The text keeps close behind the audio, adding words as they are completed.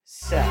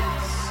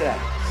Sex,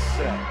 sex,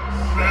 sex.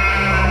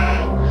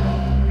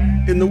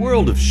 In the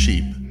world of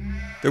sheep,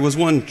 there was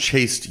one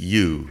chaste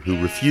ewe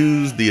who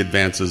refused the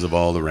advances of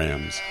all the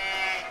rams.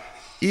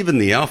 Even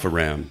the alpha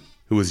ram,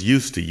 who was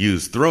used to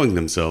ewes throwing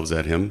themselves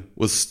at him,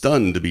 was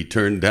stunned to be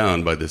turned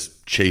down by this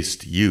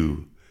chaste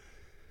ewe.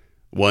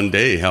 One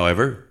day,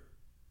 however,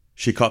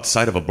 she caught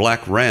sight of a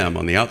black ram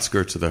on the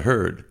outskirts of the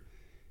herd.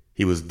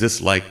 He was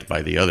disliked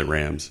by the other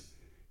rams.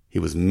 He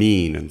was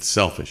mean and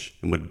selfish,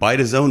 and would bite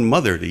his own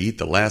mother to eat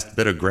the last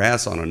bit of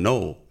grass on a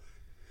knoll.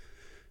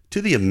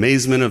 To the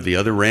amazement of the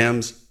other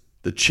rams,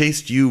 the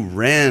chaste ewe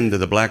ran to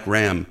the black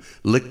ram,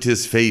 licked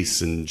his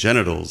face and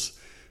genitals,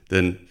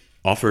 then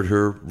offered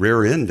her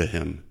rear end to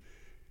him.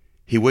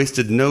 He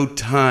wasted no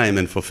time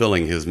in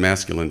fulfilling his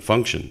masculine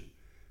function.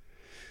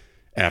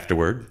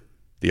 Afterward,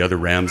 the other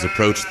rams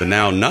approached the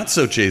now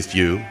not-so-chaste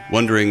ewe,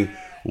 wondering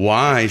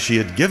why she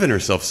had given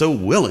herself so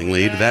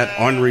willingly to that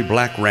ornery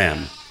black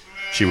ram.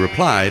 She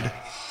replied,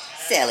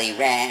 "Silly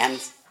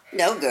rams.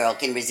 No girl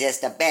can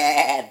resist a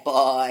bad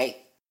boy."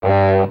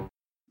 That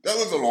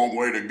was a long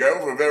way to go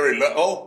for very little.